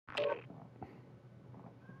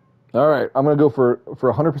All right, I'm gonna go for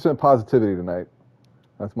 100% positivity tonight.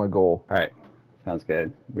 That's my goal. All right, sounds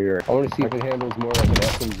good. I want to see if it handles more like an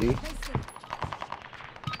SMG.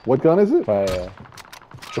 What gun is it? It's the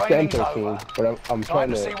M13, but I'm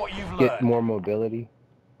trying to get more mobility.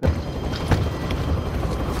 You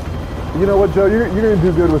know what, Joe? You're gonna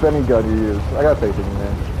do good with any gun you use. I got faith in you,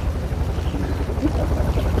 man.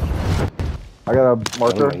 I got a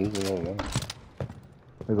marker.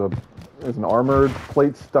 There's an armored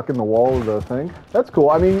plate stuck in the wall of the thing. That's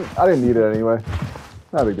cool. I mean, I didn't need it anyway.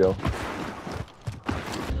 Not a big deal.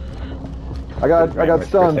 I got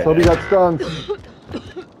stuns. Hope you got stuns.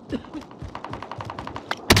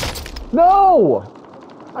 No!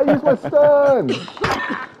 I used my stun.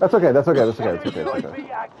 That's okay. That's okay. That's okay. It's okay.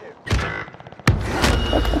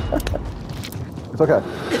 It's okay. It's okay.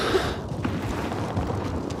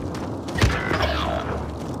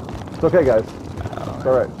 It's okay, guys. It's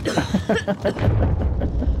all right.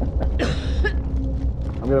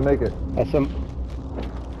 I'm gonna make it.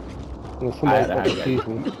 Excuse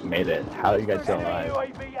me. Made it. How are you guys still alive?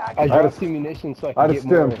 I dropped the munitions so I can get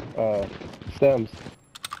more stems.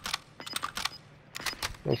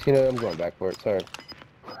 You know, I'm going back for it. Sorry.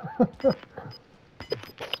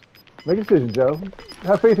 Make a decision, Joe.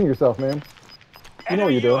 Have faith in yourself, man. You know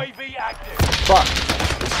what you're doing. Fuck.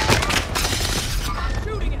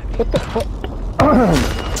 What the fuck?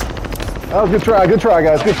 That was a good try. Good try,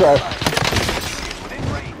 guys. Good try.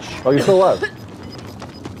 Oh, you're still alive.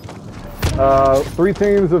 3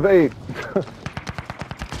 teams of 8.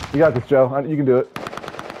 You got this, Joe. You can do it.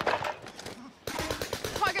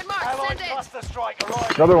 Target mark, send it.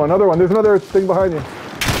 Another one. Another one. There's another thing behind you.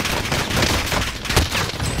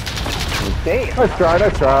 Damn. Nice try.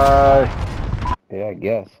 Nice try. Yeah, I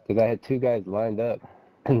guess. Because I had 2 guys lined up.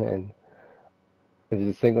 And then it was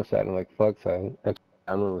a single shot. I'm like, fuck, so I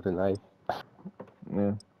found one with a knife.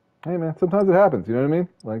 Yeah. Hey, man. Sometimes it happens. You know what I mean?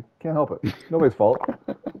 Like, can't help it. Nobody's fault.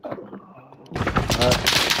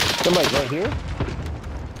 Somebody's right here?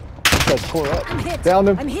 That's tore up. I'm hit. Downed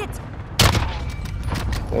him. I'm hit.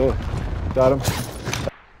 Oh, Got him. is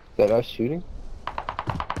that us shooting?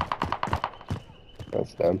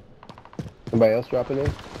 That's them. Somebody else dropping in?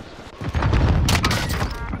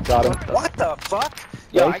 Got him. What the fuck?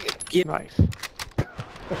 Yo, I get Nice.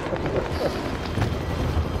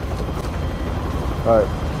 Alright.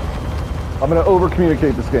 I'm gonna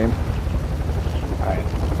over-communicate this game. Alright.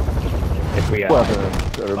 If we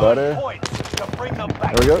Weapons, everybody. There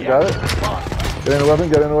we go, got it. Get in a weapon,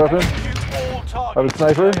 get in a weapon. I have a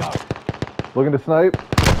sniper. Looking to snipe.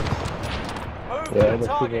 Yeah, there's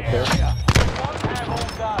people up there.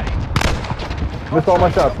 Missed all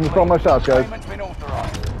my shots, guys.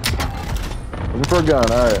 Looking for a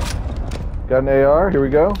gun, alright. Got an AR, here we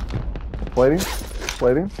go. Plating,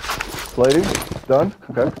 plating, plating. Done,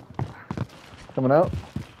 okay. Coming out.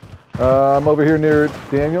 I'm over here near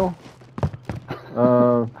Daniel.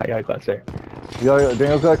 I got a cluster. Yeah,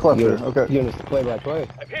 Daniel's got a cluster, okay. You understand play-by-play?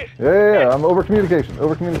 Yeah, I'm over communication.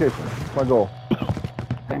 Over communication. That's my goal.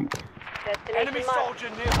 Enemy soldier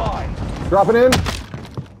nearby. Dropping in.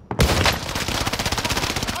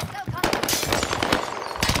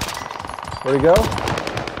 Where'd he go?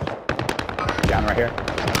 Down right here.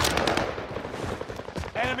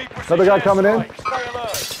 Another guy coming in.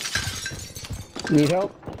 Need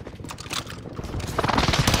help?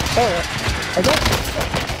 Oh, I got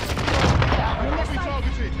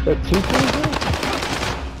the 2 things in?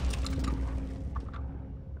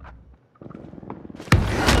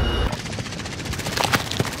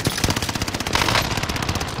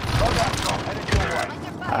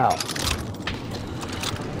 Wow.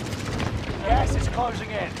 Gas is closing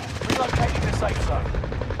in. Relocating the safe zone.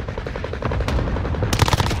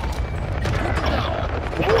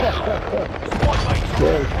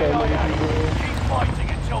 There's so many people. Keep fighting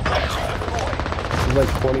until they deploy. There's like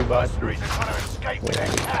 20 boxes. Mercenaries are trying to escape with their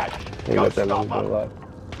cash. They Go got that stop many them. alive.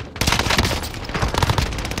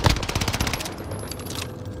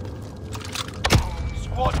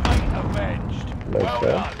 Squad mate avenged. Nice Well try.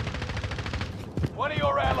 done. One of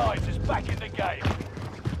your allies is back in the game.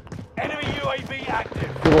 Enemy UAV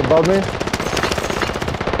active. People above me.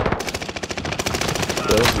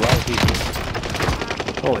 There's a lot of people.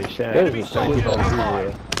 Holy shit. There's a shit ton of people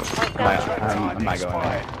here. I'm not going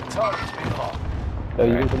there. Target's been locked. Oh,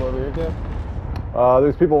 you can come over here, Kev?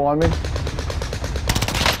 There's people on me. I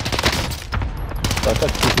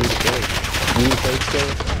thought you could do the face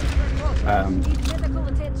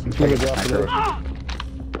Sniper.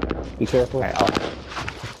 Be careful. Okay,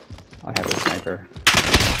 I'll have a sniper.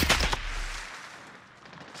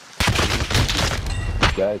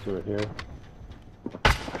 Guys who are here.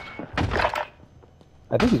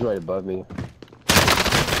 I think he's right above me.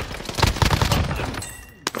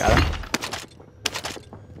 Got him.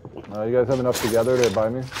 You guys have enough together to buy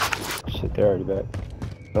me? Shit, they're already back.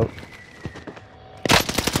 Nope.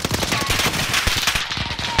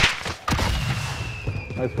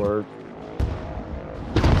 Nice work.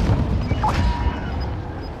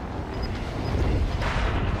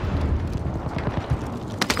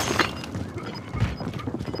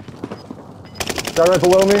 Guy right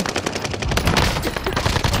below me.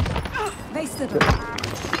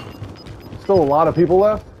 Still a lot of people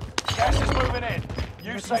left. Gas is moving in.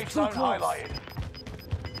 New safe zone highlighted.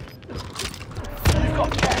 You've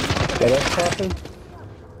got gas. That us popping?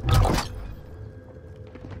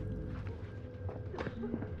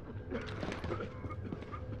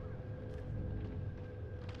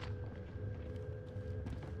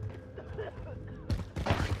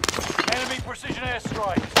 Enemy precision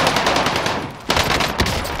airstrike.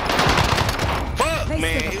 Fuck,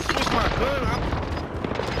 man. He switched my gun.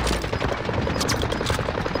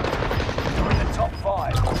 You're in the top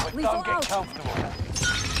 5, but don't get comfortable.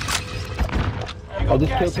 You got I just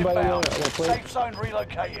gas killed somebody inbound. there. I got Safe zone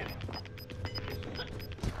relocated.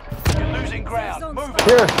 You're losing ground. Move it.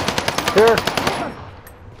 Here. Here.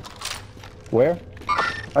 Where?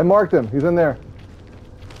 I marked him. He's in there.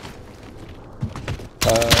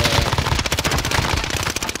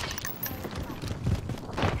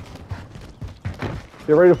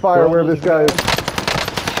 Get ready to fire wherever this guy is.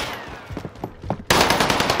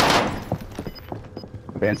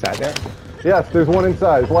 Are inside there? Yes, there's one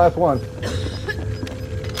inside. It's the last one.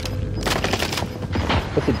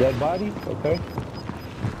 That's a dead body? Okay.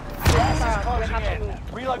 Gas is closing in.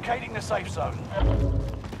 Relocating the safe zone.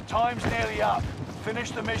 Time's nearly up.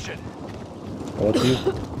 Finish the mission. Oh, that's you.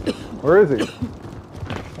 Where is he?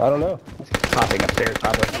 I don't know. Popping upstairs,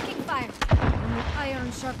 probably. Taking fire.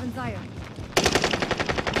 Iron sharpens iron.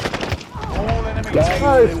 All enemy Nice. teams.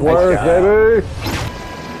 Nice work, job. baby.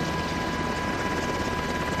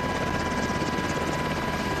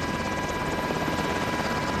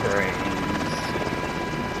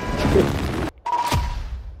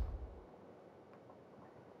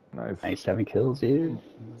 Nice. Nice 7 kills, dude.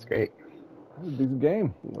 That's great. Decent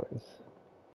game. Nice.